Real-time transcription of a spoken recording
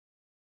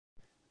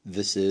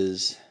This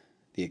is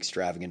the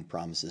Extravagant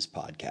Promises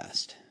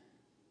podcast,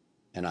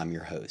 and I'm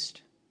your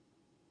host,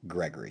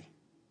 Gregory.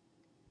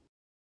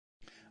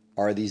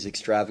 Are these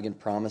extravagant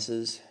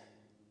promises?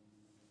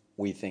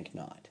 We think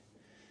not.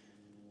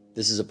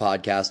 This is a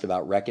podcast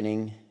about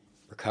reckoning,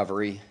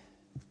 recovery,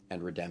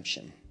 and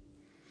redemption.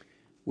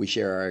 We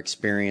share our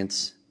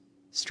experience,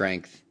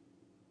 strength,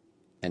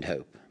 and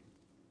hope.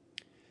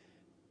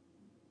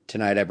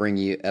 Tonight I bring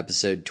you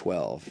episode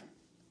 12,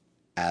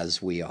 As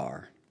We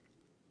Are.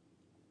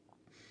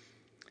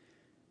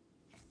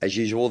 As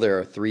usual, there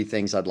are three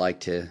things I'd like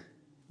to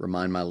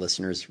remind my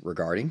listeners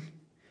regarding.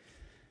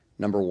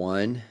 Number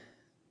one,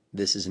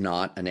 this is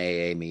not an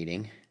AA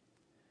meeting.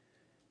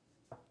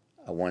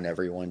 I want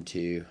everyone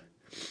to,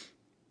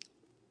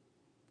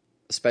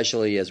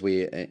 especially as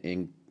we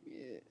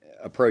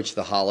approach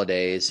the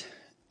holidays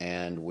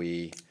and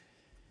we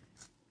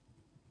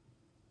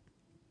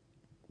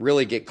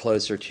really get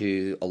closer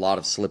to a lot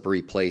of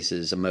slippery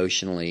places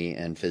emotionally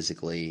and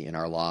physically in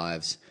our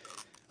lives.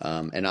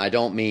 And I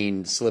don't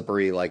mean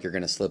slippery like you're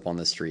going to slip on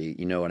the street.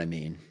 You know what I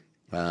mean.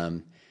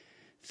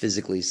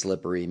 Physically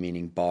slippery,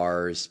 meaning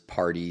bars,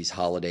 parties,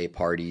 holiday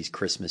parties,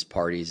 Christmas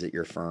parties at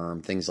your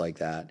firm, things like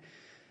that.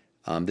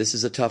 This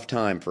is a tough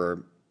time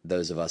for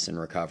those of us in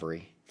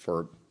recovery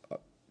for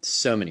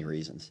so many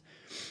reasons.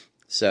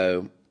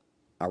 So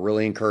I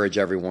really encourage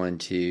everyone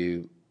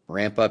to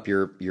ramp up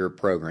your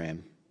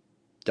program,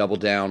 double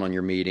down on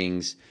your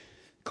meetings,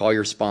 call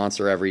your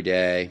sponsor every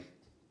day.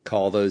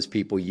 Call those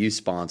people you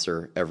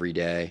sponsor every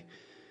day.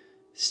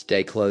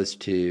 Stay close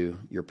to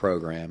your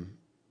program.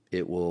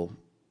 It will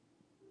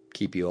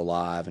keep you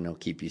alive and it'll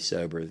keep you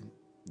sober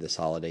this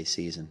holiday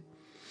season.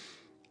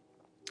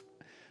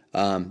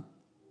 So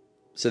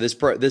this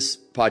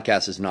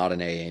podcast is not an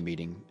AA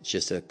meeting. It's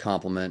just a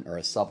complement or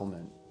a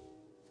supplement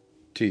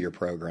to your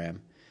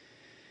program.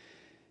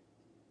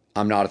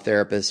 I'm not a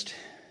therapist.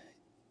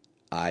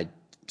 I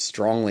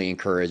strongly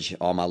encourage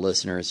all my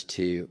listeners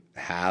to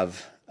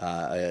have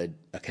a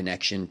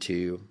connection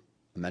to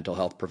a mental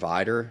health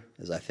provider,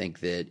 as I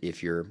think that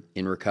if you're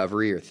in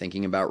recovery or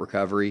thinking about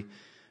recovery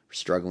or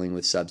struggling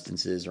with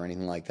substances or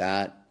anything like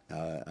that,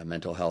 a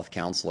mental health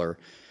counselor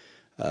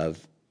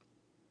of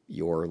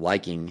your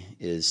liking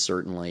is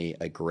certainly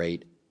a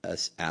great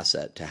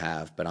asset to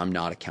have. But I'm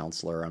not a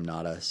counselor. I'm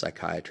not a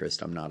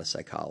psychiatrist. I'm not a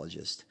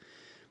psychologist.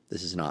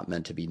 This is not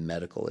meant to be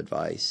medical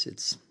advice.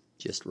 It's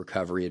just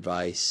recovery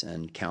advice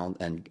and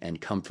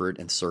comfort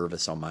and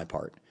service on my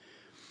part.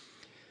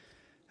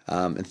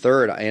 And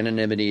third,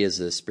 anonymity is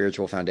the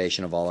spiritual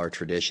foundation of all our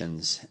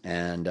traditions.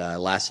 And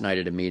last night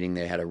at a meeting,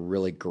 they had a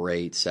really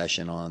great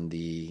session on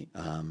the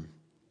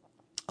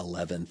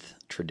 11th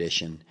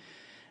tradition.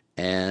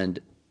 And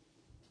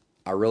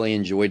I really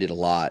enjoyed it a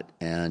lot.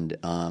 And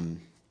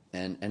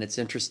it's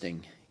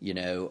interesting,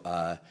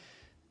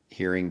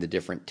 hearing the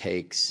different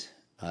takes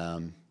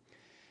on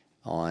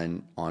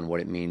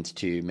what it means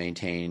to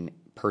maintain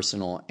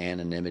personal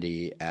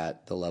anonymity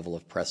at the level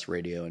of press,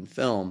 radio, and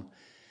film.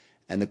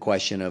 And the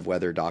question of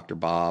whether Dr.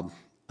 Bob,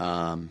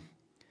 Dr.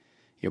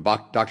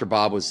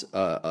 Bob was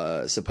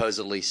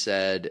supposedly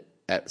said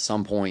at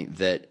some point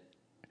that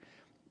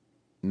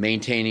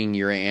maintaining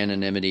your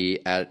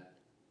anonymity at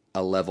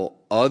a level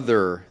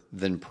other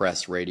than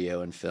press, radio,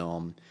 and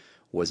film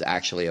was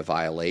actually a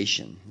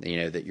violation.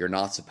 That you're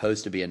not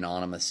supposed to be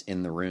anonymous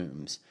in the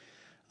rooms.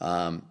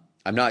 I'm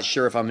not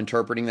sure if I'm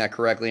interpreting that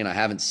correctly, and I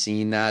haven't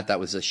seen that. That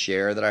was a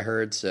share that I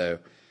heard, so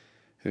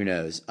who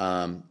knows?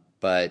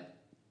 But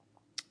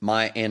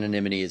my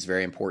anonymity is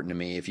very important to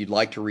me. If you'd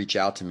like to reach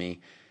out to me,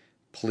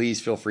 please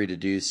feel free to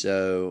do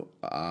so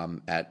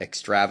at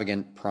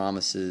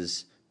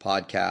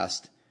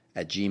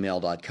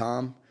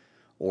extravagantpromisespodcast@gmail.com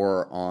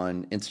or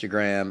on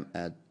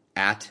Instagram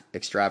at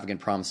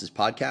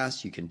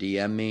extravagantpromisespodcast. You can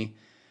DM me.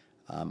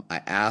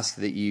 I ask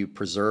that you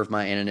preserve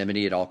my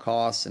anonymity at all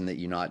costs and that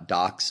you not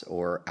dox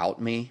or out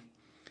me.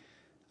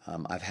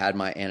 I've had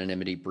my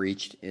anonymity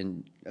breached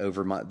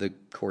over the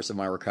course of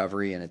my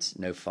recovery, and it's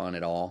no fun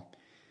at all.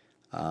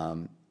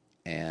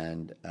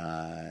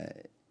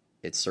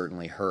 It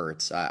certainly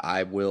hurts.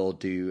 I will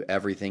do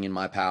everything in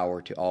my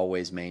power to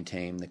always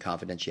maintain the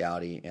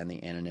confidentiality and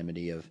the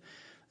anonymity of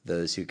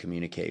those who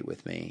communicate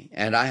with me.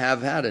 And I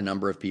have had a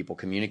number of people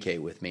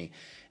communicate with me,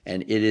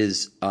 and it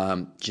is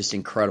just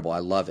incredible. I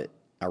love it.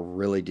 I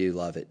really do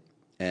love it.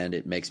 And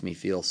it makes me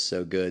feel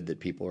so good that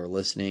people are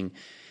listening.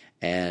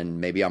 And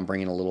maybe I'm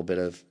bringing a little bit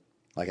of,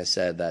 like I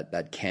said,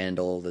 that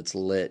candle that's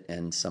lit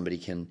and somebody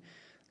can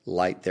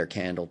light their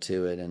candle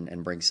to it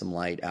and bring some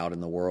light out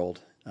in the world.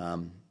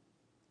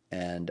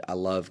 And I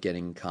love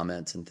getting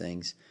comments and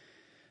things,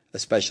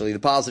 especially the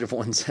positive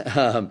ones.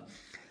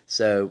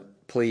 So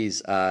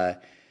please,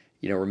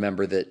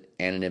 remember that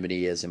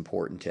anonymity is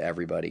important to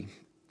everybody.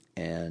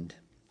 And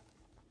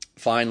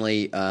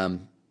finally,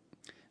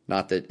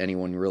 not that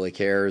anyone really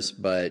cares,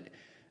 but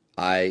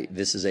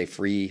this is a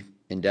free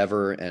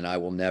endeavor, and I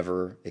will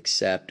never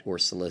accept or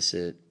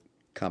solicit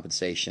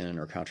compensation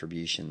or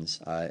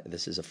contributions.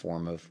 This is a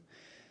form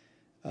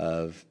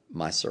of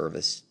my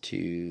service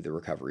to the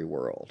recovery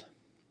world.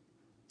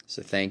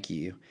 So thank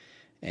you,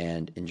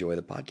 and enjoy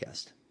the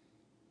podcast.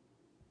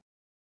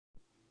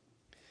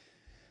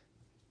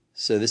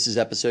 So this is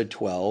episode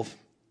 12,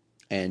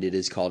 and it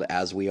is called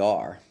As We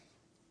Are.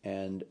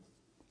 And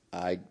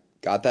I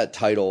got that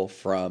title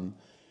from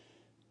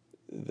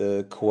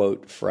the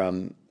quote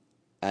from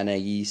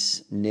Anais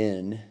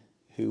Nin,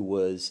 who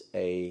was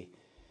a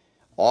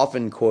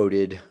often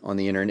quoted on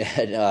the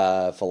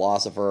internet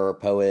philosopher,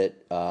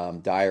 poet,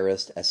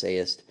 diarist,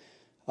 essayist.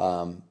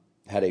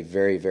 Had a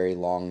very, very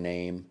long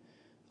name,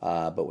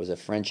 but was a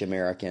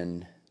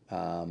French-American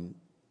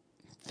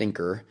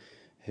thinker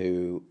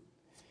who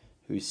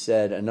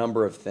said a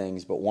number of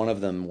things, but one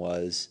of them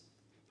was,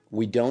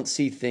 we don't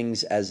see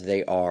things as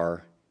they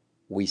are,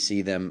 we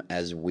see them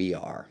as we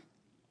are.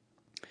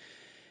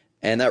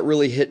 And that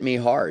really hit me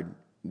hard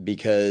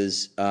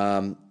because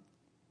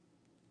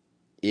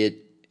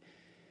it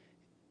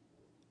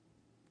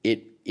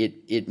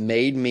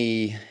made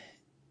me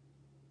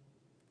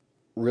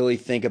really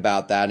think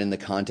about that in the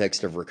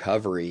context of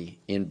recovery,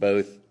 in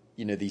both,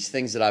 these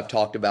things that I've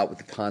talked about with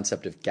the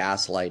concept of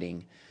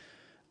gaslighting.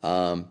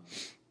 And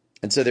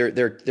so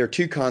there are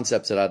two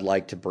concepts that I'd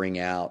like to bring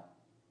out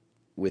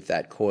with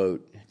that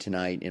quote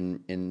tonight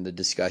in the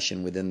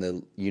discussion within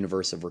the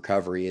universe of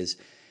recovery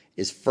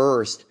is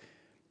first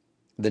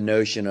the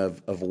notion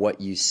of what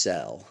you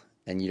sell.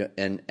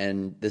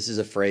 And this is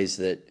a phrase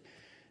that,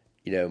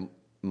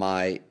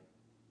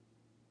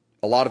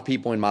 a lot of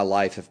people in my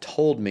life have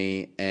told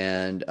me,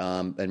 and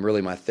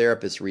really my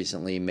therapist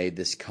recently made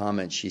this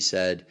comment. She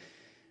said,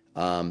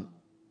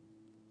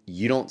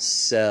 you don't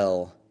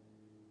sell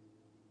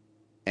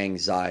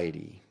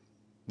anxiety.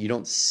 You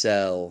don't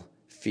sell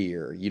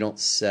fear. You don't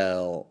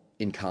sell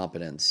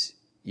incompetence.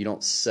 You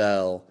don't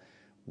sell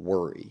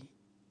worry.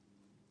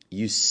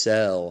 You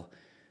sell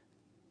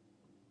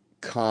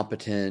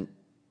competent,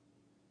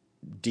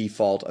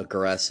 default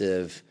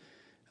aggressive,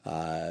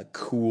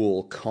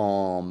 cool,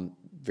 calm,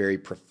 very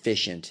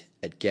proficient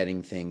at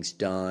getting things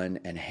done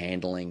and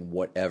handling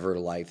whatever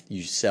life.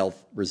 You sell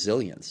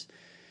resilience.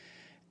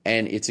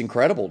 And it's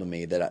incredible to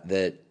me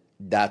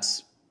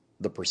that's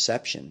the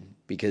perception,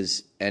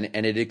 because and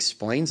it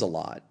explains a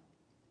lot.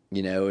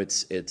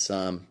 It's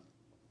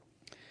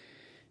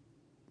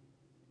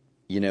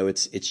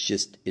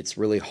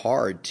really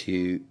hard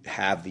to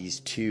have these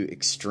two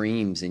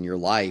extremes in your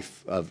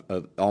life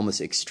of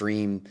almost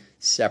extreme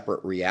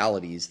separate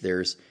realities.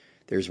 There's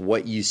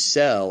what you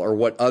sell, or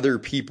what other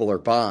people are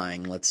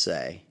buying, let's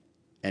say,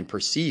 and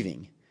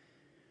perceiving.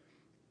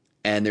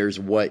 And there's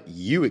what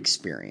you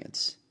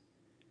experience.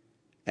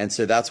 And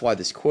so that's why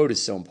this quote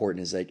is so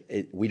important, is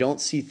like, we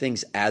don't see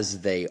things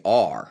as they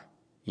are,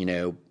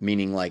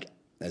 meaning like,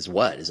 as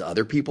what? As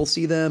other people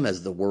see them?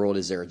 As the world?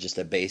 Is there just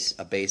a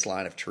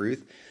baseline of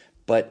truth?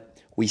 But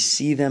we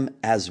see them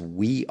as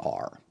we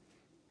are.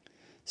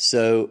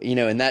 So,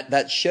 and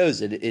that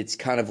shows it. It's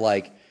kind of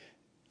like,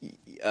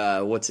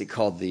 what's it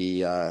called?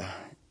 I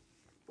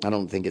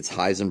don't think it's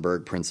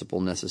Heisenberg principle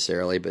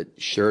necessarily, but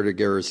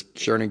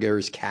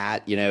Schrödinger's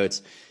cat.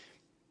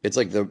 It's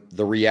like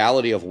the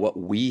reality of what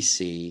we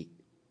see.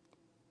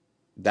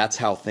 That's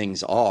how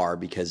things are,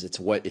 because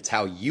it's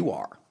how you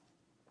are.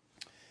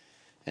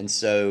 And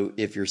so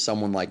if you're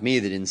someone like me,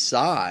 that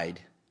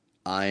inside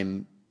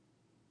I'm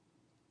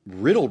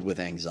riddled with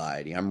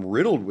anxiety, I'm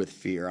riddled with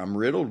fear, I'm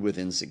riddled with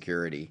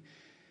insecurity,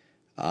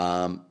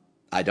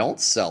 I don't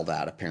sell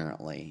that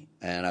apparently.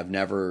 And I've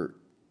never,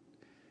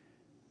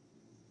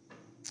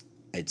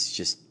 it's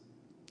just,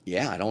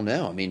 I don't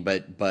know. I mean,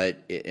 but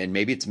and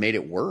maybe it's made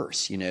it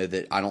worse,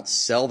 that I don't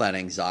sell that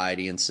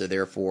anxiety. And so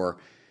therefore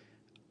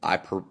I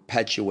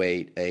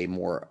perpetuate a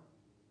more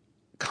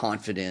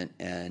confident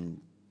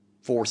and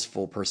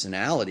forceful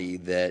personality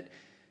that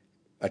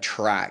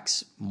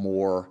attracts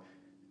more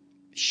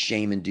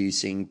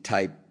shame-inducing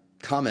type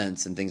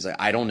comments and things like,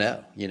 I don't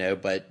know,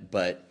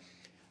 but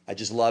I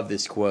just love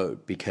this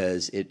quote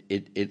because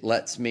it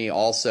lets me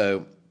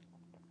also,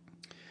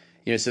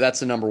 so that's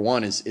the number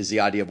one is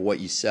the idea of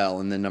what you sell.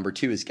 And then number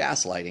two is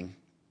gaslighting.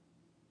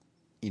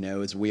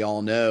 As we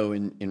all know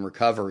in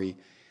recovery,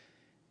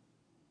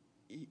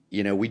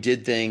 we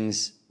did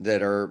things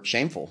that are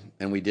shameful,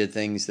 and we did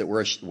things that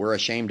we're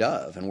ashamed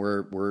of, and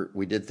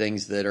we did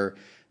things that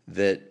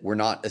were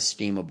not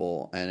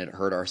esteemable, and it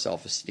hurt our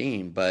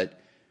self-esteem. But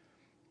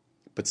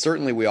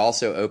certainly we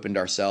also opened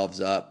ourselves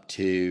up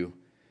to,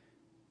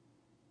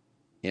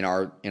 in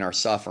our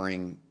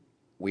suffering,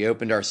 we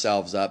opened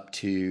ourselves up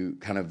to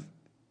kind of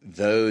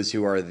those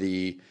who are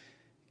the,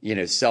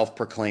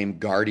 self-proclaimed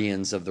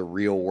guardians of the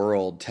real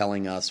world,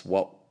 telling us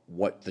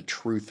what the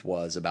truth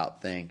was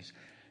about things.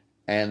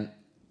 And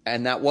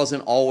that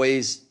wasn't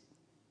always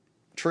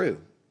true.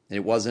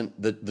 It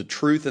wasn't the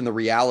truth, and the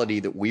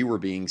reality that we were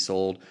being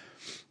sold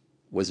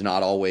was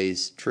not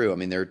always true. I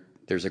mean,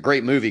 there's a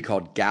great movie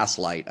called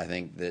Gaslight, I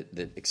think,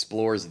 that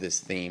explores this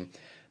theme.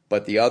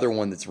 But the other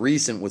one that's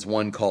recent was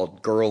one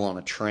called Girl on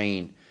a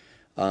Train.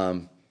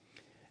 And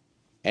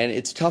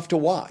it's tough to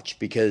watch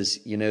because,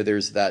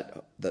 there's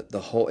the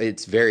whole,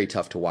 it's very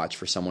tough to watch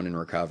for someone in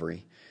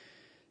recovery.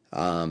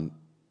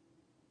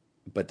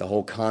 but the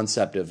whole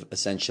concept of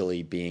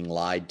essentially being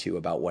lied to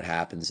about what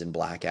happens in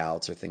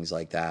blackouts or things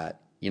like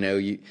that. Are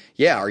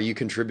you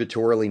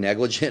contributorily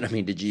negligent? I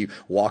mean, did you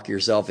walk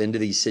yourself into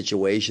these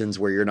situations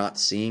where you're not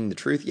seeing the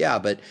truth? Yeah,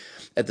 but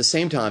at the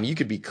same time, you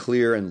could be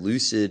clear and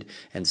lucid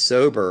and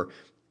sober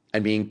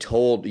and being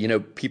told,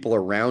 people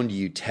around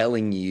you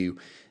telling you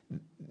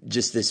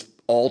just this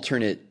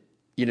alternate,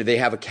 they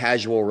have a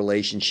casual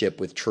relationship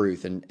with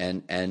truth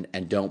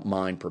and don't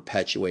mind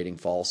perpetuating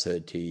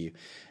falsehood to you.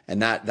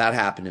 And that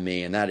happened to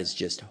me, and that is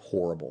just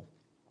horrible.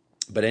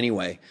 But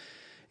anyway,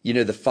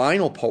 the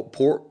final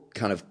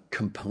kind of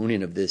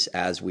component of this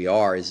as we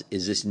are is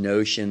this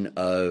notion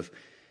of,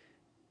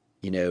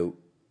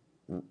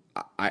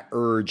 I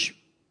urge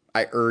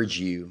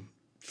you,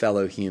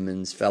 fellow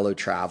humans, fellow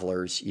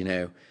travelers,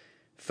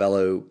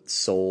 fellow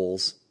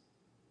souls,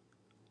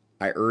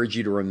 I urge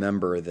you to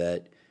remember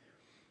that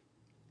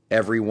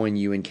everyone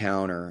you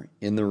encounter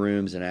in the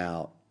rooms and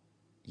out,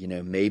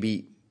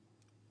 maybe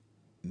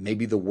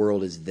the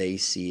world as they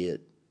see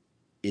it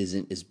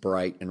isn't as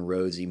bright and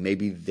rosy.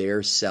 Maybe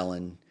they're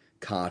selling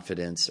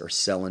confidence or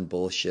selling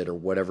bullshit or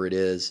whatever it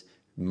is,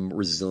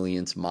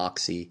 resilience,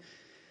 moxie.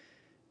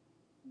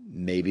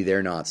 Maybe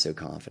they're not so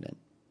confident.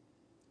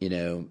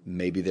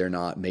 Maybe they're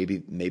not.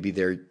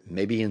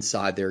 Maybe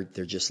inside they're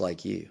just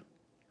like you.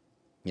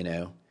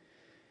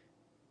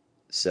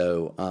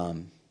 So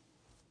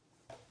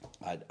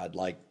I'd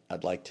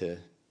like to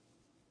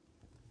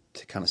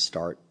kind of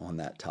start on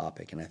that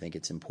topic, and I think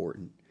it's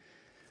important.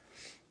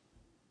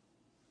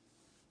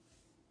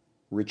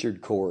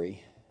 Richard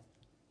Cory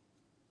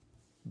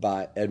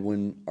by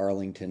Edwin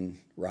Arlington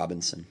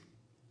Robinson.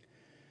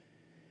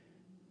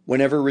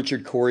 Whenever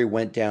Richard Cory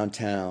went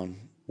downtown,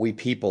 we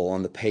people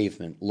on the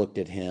pavement looked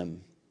at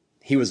him.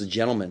 He was a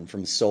gentleman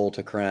from sole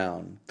to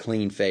crown,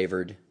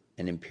 clean-favored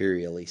and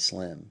imperially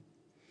slim.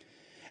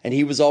 And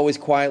he was always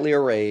quietly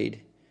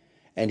arrayed,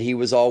 and he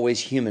was always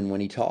human when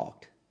he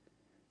talked.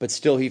 But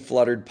still he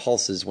fluttered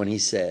pulses when he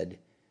said,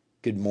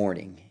 "Good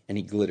morning," and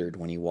he glittered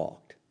when he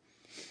walked.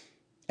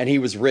 And he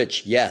was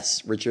rich,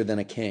 yes, richer than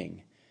a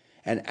king,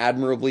 and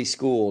admirably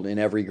schooled in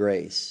every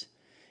grace.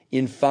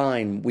 In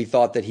fine, we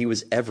thought that he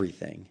was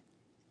everything.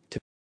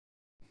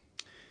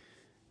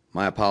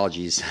 My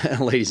apologies,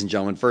 ladies and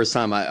gentlemen. First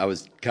time I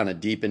was kind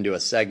of deep into a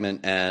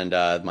segment and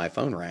my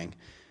phone rang.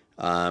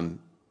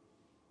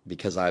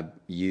 Because I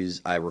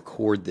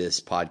record this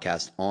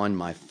podcast on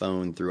my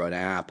phone through an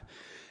app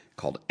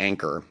called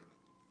Anchor.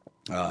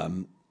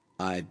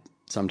 I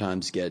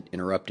sometimes get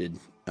interrupted,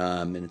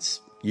 and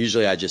it's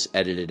usually I just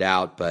edit it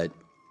out. But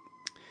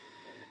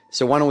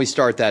so why don't we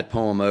start that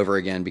poem over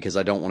again, because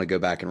I don't want to go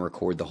back and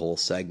record the whole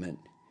segment.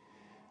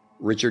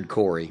 Richard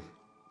Cory.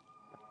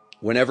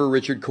 Whenever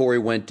Richard Cory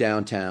went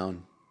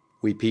downtown,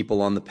 we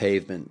people on the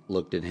pavement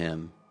looked at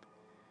him.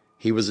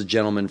 He was a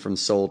gentleman from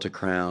sole to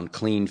crown,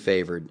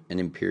 clean-favored and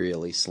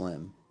imperially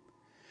slim.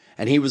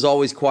 And he was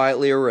always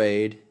quietly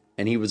arrayed,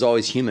 and he was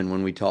always human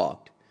when we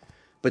talked.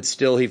 But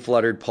still he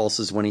fluttered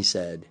pulses when he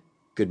said,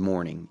 "Good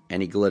morning,"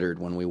 and he glittered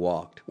when he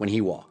walked.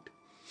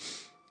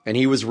 And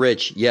he was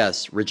rich,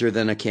 yes, richer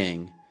than a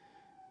king,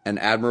 and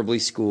admirably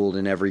schooled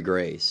in every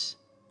grace.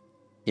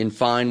 In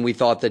fine, we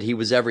thought that he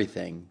was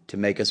everything to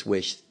make us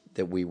wish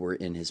that we were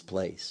in his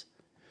place.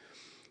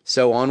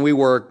 So on we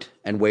worked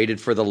and waited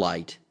for the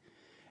light,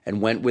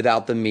 and went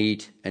without the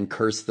meat and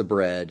cursed the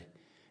bread,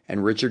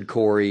 and Richard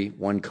Cory,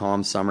 one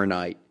calm summer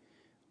night,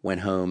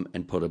 went home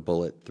and put a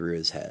bullet through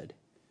his head.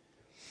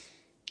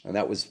 And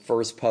that was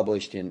first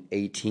published in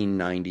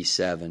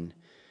 1897.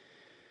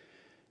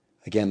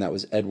 Again, that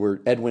was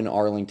Edwin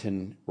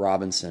Arlington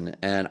Robinson.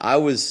 And I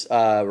was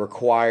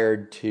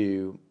required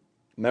to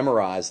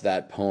memorize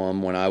that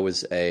poem when I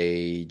was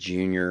a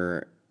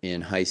junior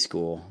in high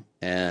school,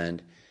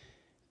 and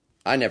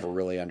I never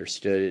really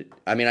understood it.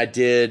 I mean, I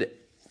did,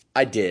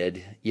 I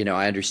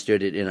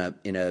understood it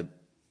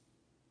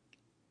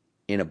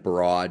in a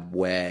broad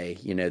way,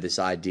 this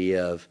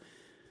idea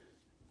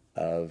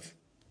of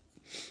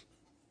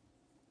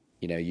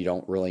you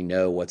don't really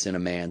know what's in a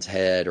man's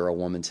head or a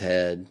woman's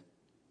head,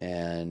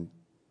 and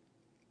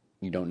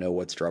you don't know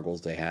what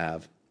struggles they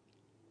have.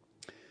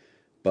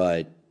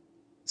 But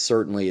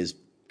certainly has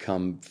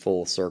come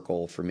full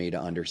circle for me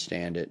to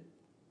understand it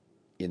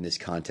in this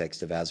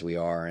context of as we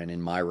are, and in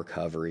my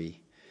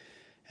recovery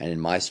and in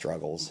my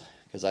struggles.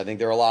 Because I think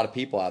there are a lot of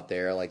people out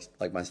there, like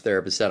my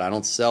therapist said, I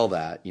don't sell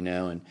that,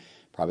 and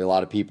probably a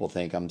lot of people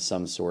think I'm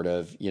some sort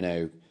of,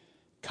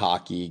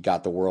 cocky,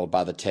 got the world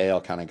by the tail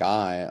kind of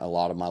guy a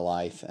lot of my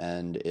life.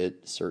 And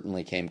it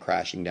certainly came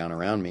crashing down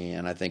around me.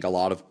 And I think a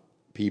lot of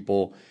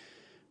people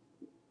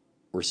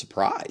were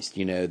surprised,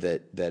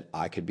 that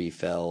I could be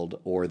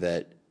felled, or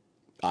that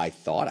I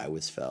thought I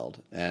was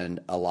felled. And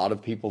a lot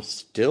of people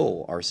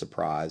still are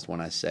surprised when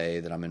I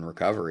say that I'm in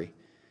recovery.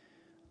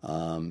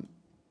 No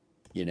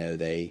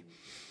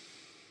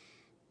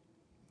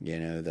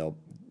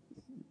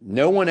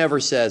one ever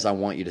says, "I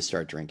want you to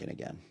start drinking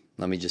again."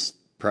 Let me just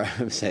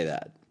say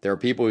that. There are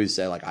people who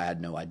say, like, "I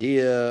had no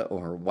idea,"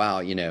 or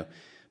 "Wow,"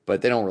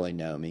 but they don't really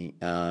know me.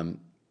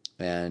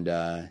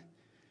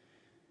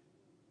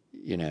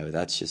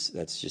 that's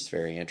just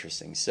very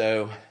interesting.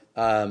 So,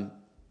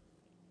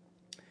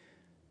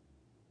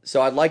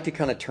 so I'd like to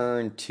kind of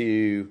turn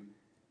to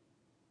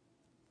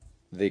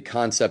the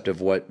concept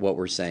of what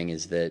we're saying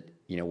is that,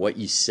 what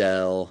you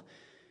sell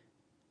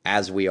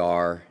as we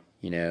are,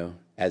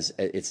 as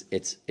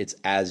it's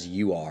as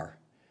you are,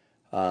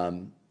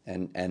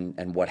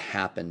 and what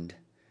happened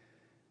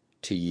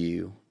to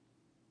you.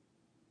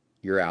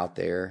 You're out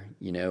there,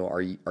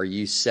 are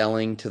you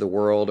selling to the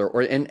world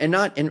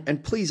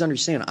and please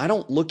understand, I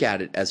don't look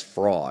at it as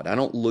fraud. I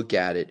don't look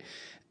at it,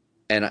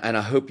 and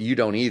I hope you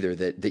don't either,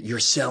 that you're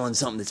selling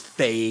something that's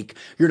fake.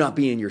 You're not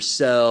being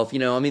yourself.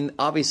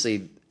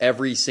 Obviously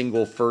every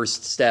single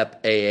first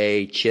step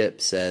AA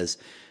chip says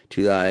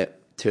to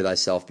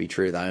thyself be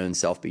true, thy own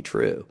self be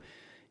true,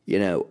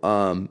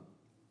 and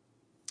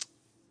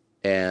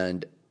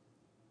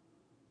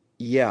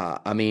yeah,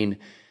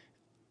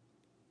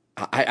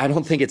 I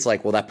don't think it's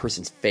like, well, that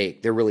person's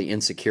fake. They're really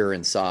insecure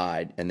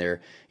inside, and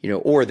they're,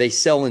 or they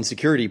sell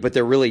insecurity, but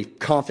they're really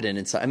confident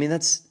inside.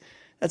 That's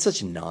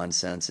such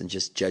nonsense and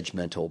just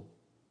judgmental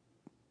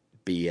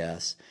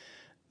BS.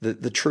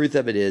 The truth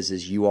of it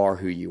is you are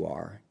who you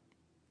are,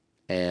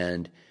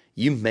 and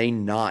you may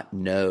not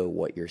know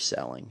what you're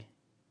selling.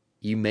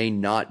 You may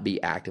not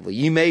be actively.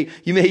 You may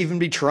even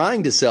be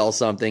trying to sell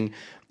something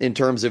in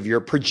terms of your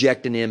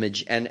project an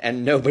image,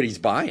 and nobody's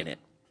buying it.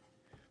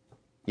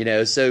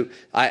 So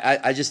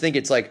I just think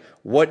it's like,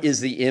 what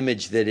is the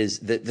image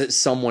that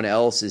someone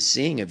else is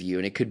seeing of you?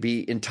 And it could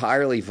be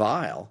entirely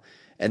vile,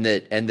 and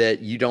that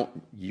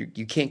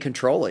you can't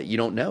control it. You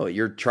don't know it.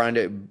 You're trying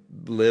to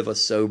live a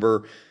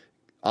sober,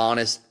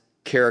 honest,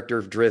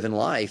 character-driven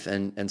life,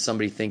 and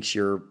somebody thinks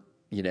you're,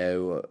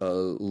 a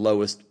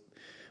lowest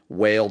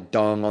whale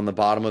dung on the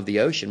bottom of the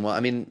ocean.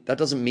 Well, that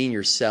doesn't mean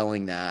you're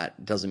selling that.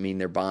 It doesn't mean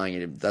they're buying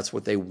it. That's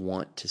what they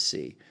want to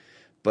see.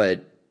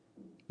 But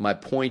my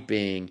point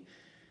being,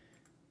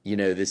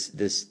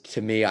 this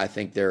to me, I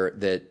think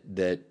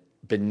that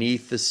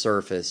beneath the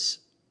surface,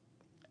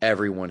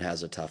 everyone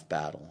has a tough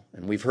battle.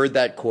 And we've heard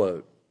that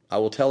quote. I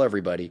will tell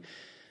everybody,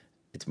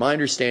 it's my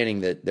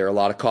understanding that there are a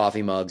lot of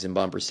coffee mugs and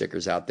bumper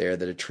stickers out there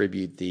that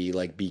attribute the,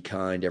 like, be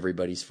kind,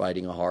 everybody's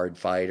fighting a hard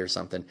fight or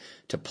something,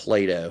 to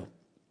Plato.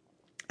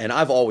 And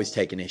I've always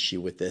taken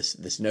issue with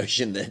this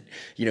notion that,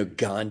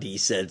 Gandhi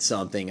said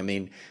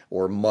something,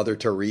 or Mother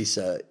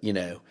Teresa,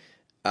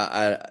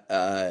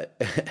 I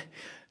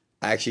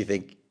actually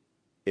think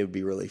it would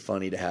be really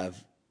funny to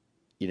have,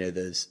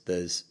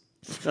 those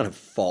kind of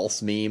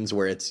false memes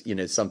where it's,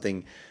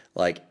 something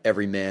like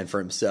every man for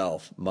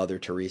himself, Mother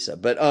Teresa.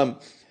 But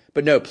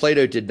no,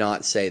 Plato did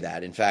not say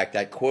that. In fact,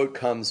 that quote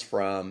comes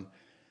from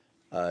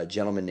a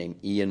gentleman named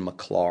Ian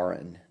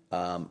Maclaren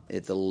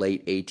at the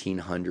late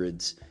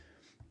 1800s,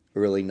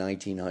 early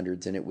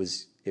 1900s, and it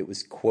was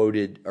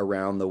quoted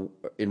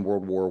in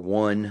World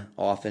War I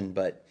often,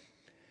 but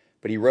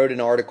he wrote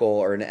an article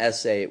or an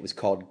essay. It was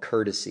called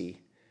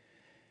Courtesy.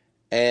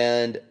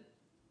 And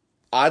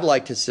I'd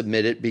like to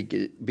submit it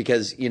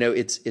because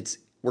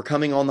we're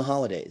coming on the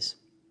holidays.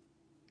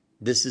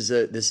 This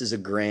is a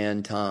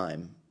grand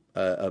time,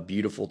 a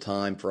beautiful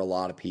time for a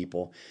lot of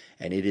people,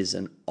 and it is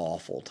an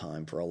awful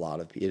time for a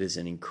lot of people. It is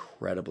an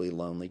incredibly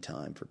lonely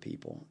time for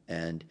people.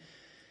 And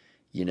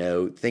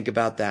think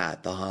about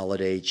that, the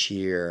holiday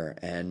cheer,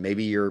 and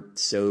maybe you're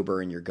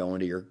sober and you're going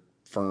to your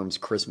firm's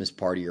Christmas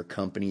party, your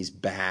company's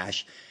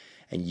bash,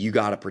 and you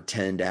got to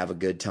pretend to have a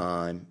good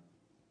time.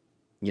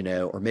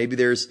 Or maybe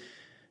there's,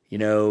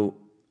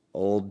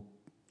 old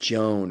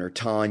Joan or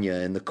Tanya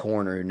in the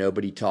corner who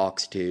nobody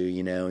talks to,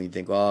 and you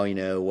think, well,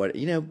 what,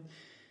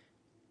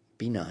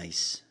 be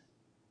nice.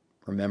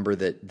 Remember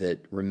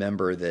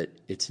that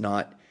it's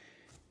not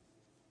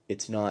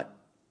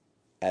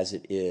as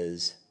it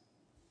is.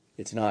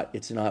 It's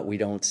not, we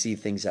don't see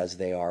things as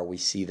they are. We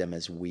see them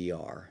as we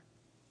are,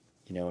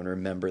 and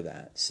remember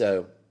that.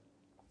 So,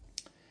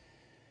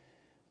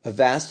 a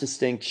vast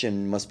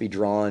distinction must be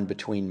drawn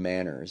between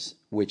manners,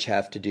 which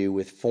have to do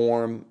with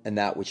form, and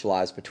that which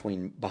lies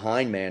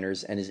behind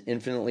manners and is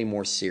infinitely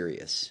more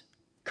serious,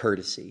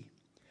 courtesy.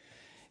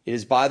 It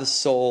is by the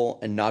soul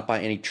and not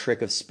by any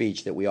trick of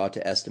speech that we ought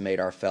to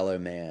estimate our fellow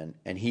man,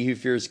 and he who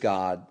fears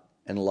God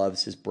and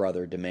loves his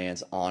brother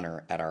demands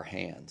honor at our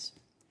hands.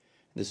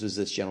 This was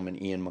this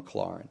gentleman, Ian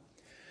Maclaren.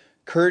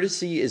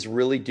 Courtesy is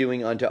really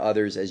doing unto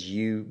others as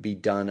you be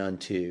done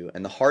unto,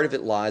 and the heart of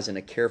it lies in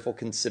a careful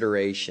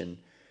consideration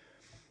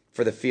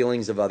for the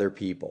feelings of other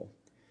people.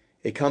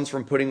 It comes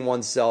from putting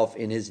oneself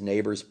in his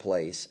neighbor's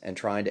place and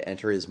trying to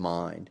enter his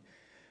mind.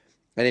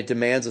 And it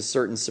demands a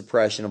certain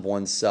suppression of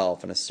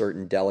oneself and a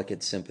certain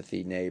delicate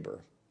sympathy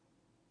neighbor.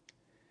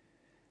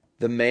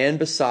 The man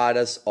beside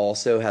us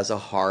also has a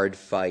hard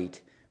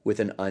fight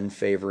with an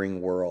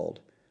unfavoring world,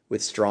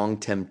 with strong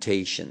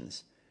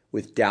temptations,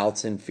 with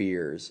doubts and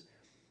fears,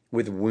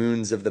 with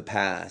wounds of the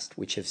past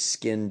which have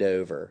skinned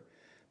over,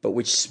 but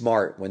which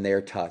smart when they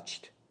are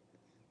touched.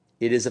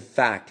 It is a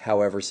fact,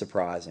 however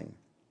surprising.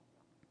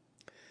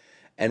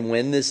 And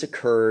when this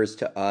occurs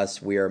to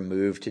us, we are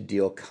moved to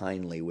deal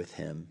kindly with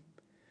him,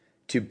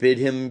 to bid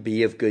him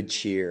be of good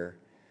cheer,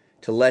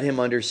 to let him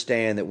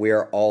understand that we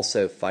are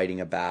also fighting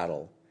a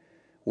battle.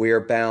 We are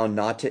bound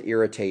not to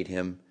irritate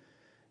him,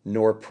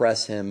 nor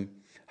press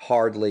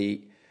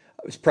hardly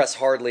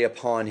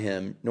upon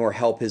him, nor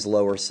help his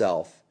lower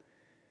self.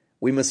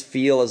 We must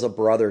feel as a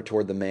brother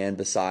toward the man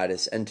beside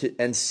us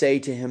and say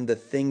to him the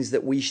things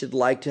that we should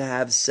like to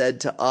have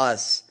said to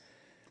us,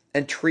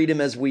 and treat him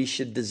as we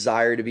should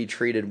desire to be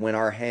treated when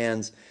our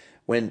hands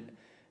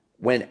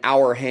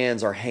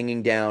are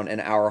hanging down and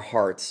our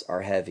hearts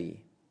are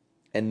heavy.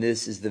 And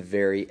this is the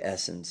very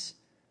essence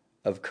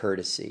of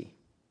courtesy.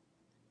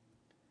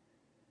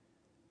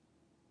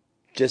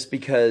 Just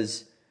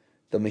because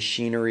the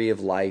machinery of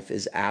life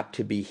is apt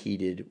to be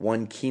heated,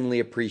 one keenly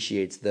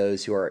appreciates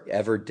those who are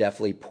ever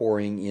deftly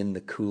pouring in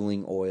the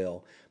cooling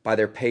oil by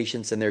their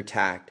patience and their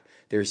tact,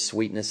 their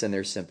sweetness and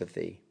their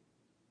sympathy.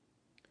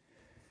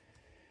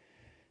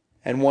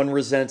 And one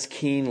resents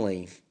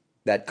keenly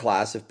that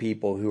class of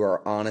people who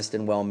are honest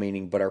and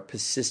well-meaning but are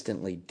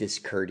persistently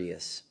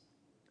discourteous.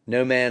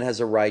 No man has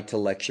a right to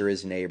lecture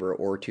his neighbor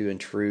or to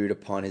intrude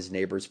upon his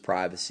neighbor's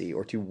privacy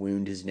or to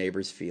wound his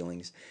neighbor's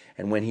feelings.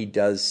 And when he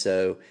does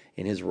so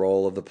in his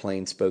role of the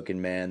plain-spoken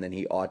man, then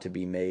he ought to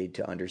be made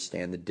to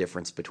understand the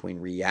difference between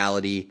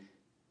reality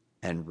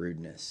and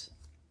rudeness.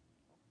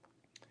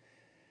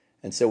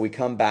 And so we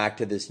come back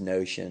to this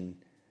notion,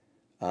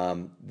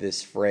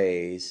 this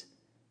phrase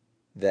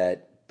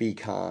that be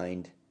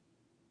kind.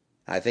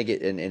 I think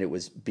it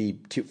was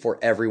for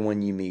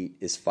everyone you meet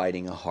is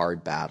fighting a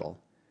hard battle.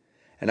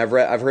 And I've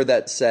heard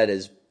that said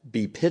as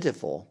be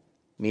pitiful,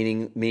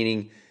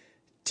 meaning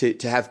to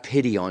have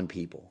pity on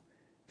people.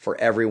 For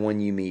everyone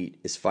you meet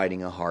is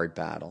fighting a hard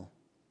battle.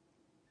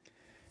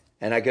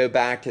 And I go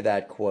back to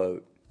that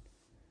quote.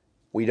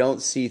 We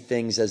don't see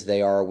things as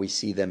they are, we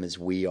see them as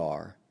we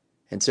are.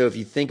 And so if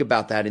you think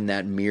about that in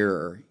that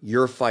mirror,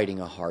 you're fighting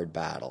a hard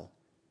battle.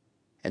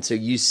 And so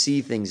you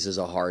see things as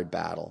a hard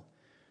battle.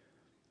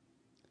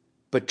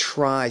 But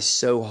try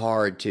so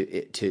hard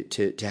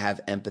to have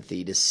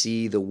empathy, to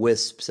see the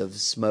wisps of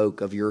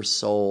smoke of your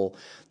soul,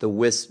 the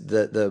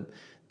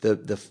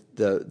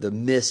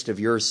mist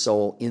of your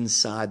soul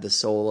inside the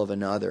soul of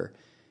another,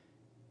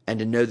 and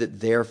to know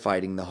that they're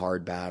fighting the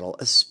hard battle,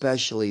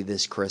 especially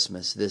this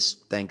Christmas, this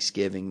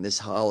Thanksgiving, this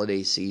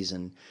holiday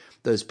season,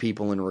 those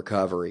people in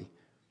recovery.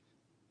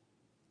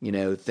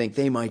 Think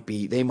they might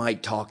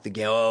talk the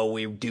game, oh,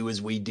 we do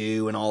as we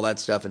do and all that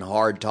stuff and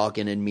hard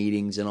talking in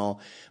meetings and all.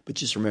 But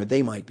just remember,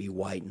 they might be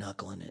white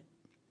knuckling it.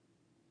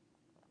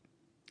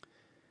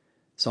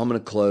 So I'm going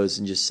to close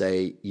and just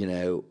say,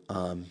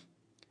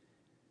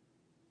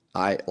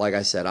 like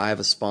I said, I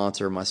have a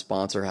sponsor. My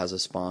sponsor has a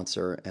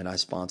sponsor, and I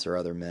sponsor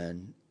other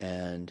men.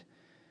 And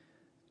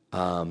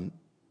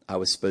I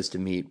was supposed to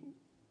meet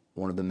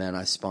one of the men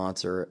I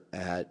sponsor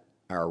at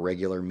our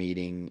regular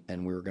meeting,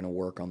 and we were going to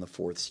work on the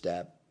fourth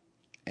step.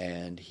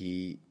 And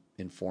he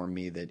informed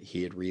me that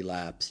he had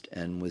relapsed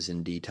and was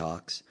in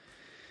detox,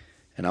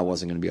 and I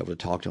wasn't going to be able to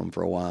talk to him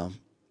for a while.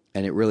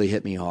 And it really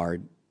hit me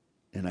hard.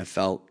 And I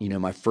felt,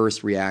 my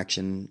first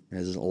reaction,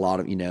 as a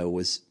lot of,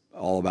 was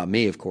all about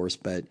me, of course,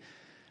 but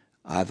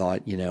I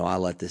thought, I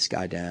let this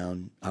guy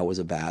down. I was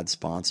a bad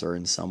sponsor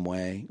in some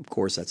way. Of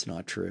course, that's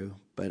not true,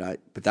 but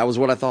that was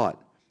what I thought.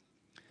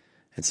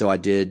 And so I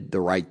did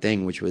the right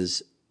thing, which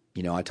was,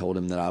 I told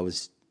him that I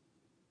was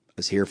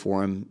here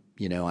for him.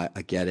 I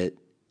get it.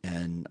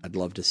 And I'd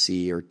love to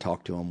see or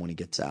talk to him when he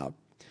gets out.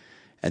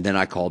 And then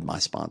I called my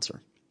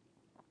sponsor.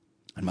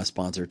 And my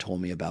sponsor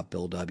told me about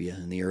Bill W.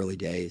 in the early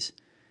days.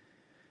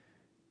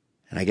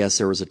 And I guess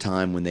there was a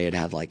time when they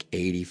had like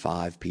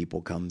 85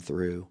 people come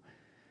through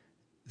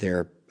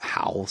their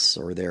house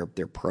or their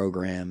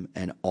program,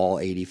 and all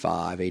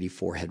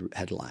 84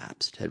 had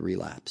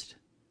relapsed,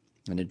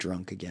 and had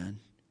drunk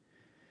again.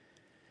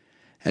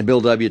 And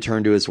Bill W.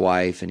 turned to his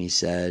wife and he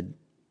said,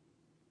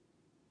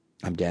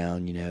 I'm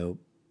down,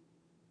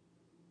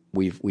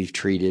 We've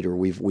treated, or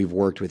we've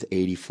worked with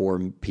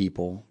 84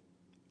 people,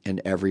 and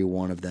every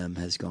one of them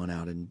has gone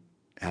out and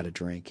had a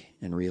drink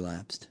and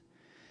relapsed.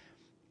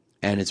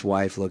 And his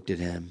wife looked at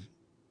him,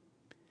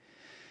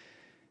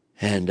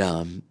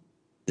 and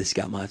this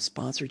got my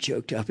sponsor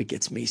choked up. It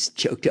gets me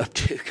choked up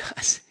too,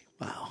 guys.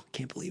 Wow,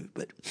 can't believe it.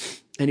 But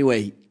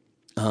anyway,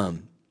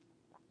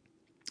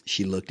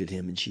 she looked at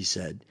him and she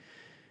said,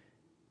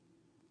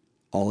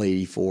 all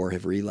 84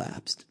 have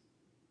relapsed,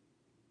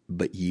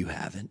 but you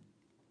haven't.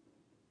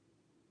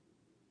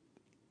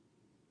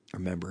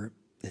 Remember,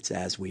 it's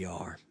as we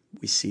are.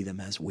 We see them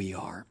as we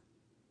are.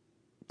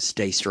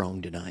 Stay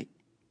strong tonight.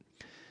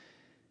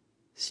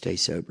 Stay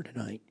sober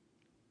tonight.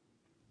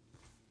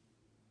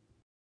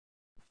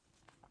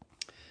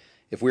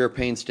 If we are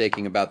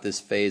painstaking about this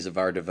phase of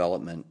our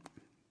development,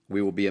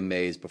 we will be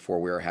amazed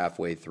before we are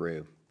halfway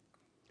through.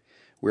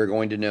 We are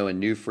going to know a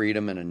new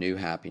freedom and a new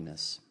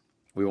happiness.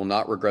 We will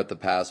not regret the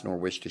past nor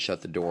wish to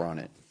shut the door on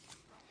it.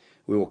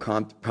 We will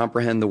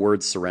comprehend the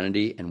word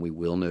serenity, and we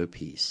will know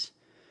peace.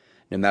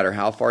 No matter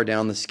how far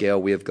down the scale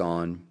we have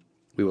gone,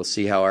 we will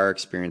see how our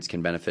experience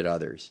can benefit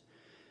others.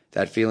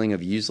 That feeling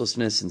of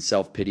uselessness and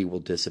self-pity will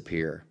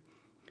disappear.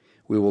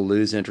 We will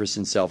lose interest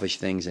in selfish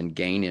things and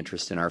gain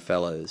interest in our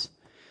fellows.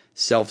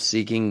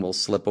 Self-seeking will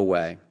slip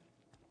away.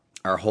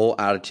 Our whole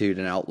attitude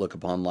and outlook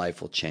upon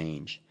life will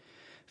change.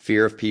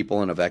 Fear of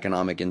people and of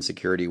economic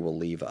insecurity will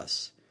leave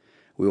us.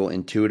 We will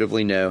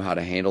intuitively know how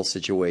to handle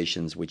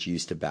situations which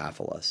used to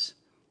baffle us.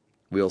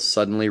 We will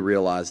suddenly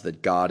realize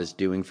that God is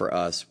doing for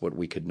us what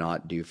we could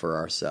not do for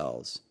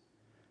ourselves.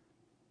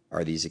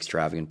 Are these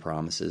extravagant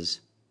promises?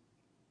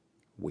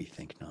 We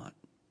think not.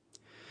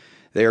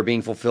 They are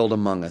being fulfilled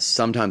among us,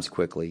 sometimes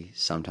quickly,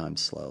 sometimes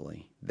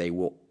slowly. They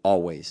will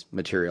always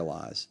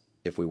materialize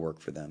if we work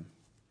for them.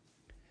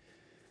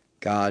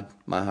 God,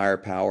 my higher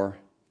power,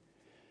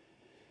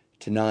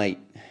 tonight,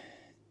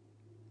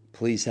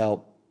 please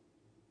help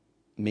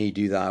me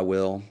do thy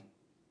will,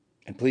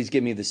 and please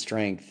give me the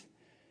strength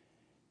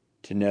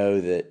to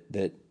know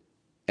that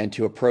and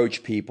to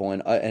approach people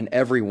and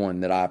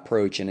everyone that I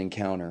approach and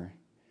encounter,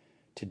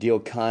 to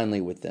deal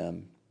kindly with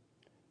them,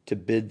 to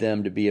bid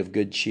them to be of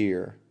good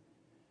cheer,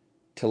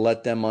 to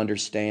let them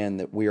understand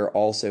that we are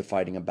also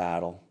fighting a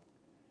battle,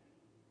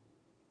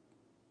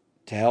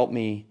 to help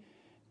me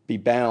be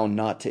bound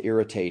not to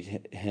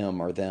irritate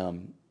him or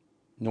them,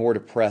 nor to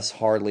press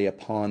hardly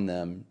upon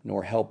them,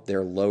 nor help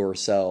their lower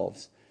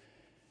selves.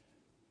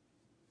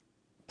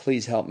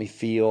 Please help me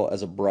feel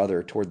as a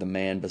brother toward the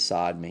man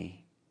beside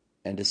me,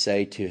 and to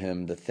say to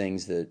him the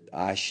things that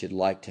I should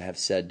like to have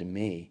said to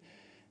me,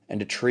 and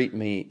to treat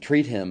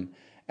him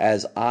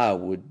as I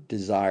would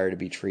desire to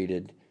be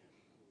treated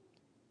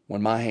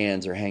when my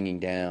hands are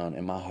hanging down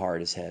and my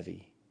heart is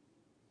heavy.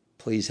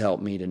 Please help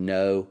me to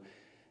know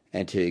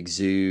and to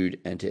exude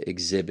and to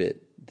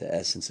exhibit the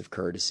essence of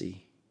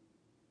courtesy.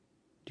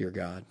 Dear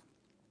God.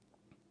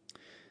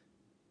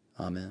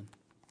 Amen.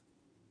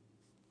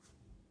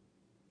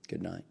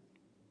 Good night.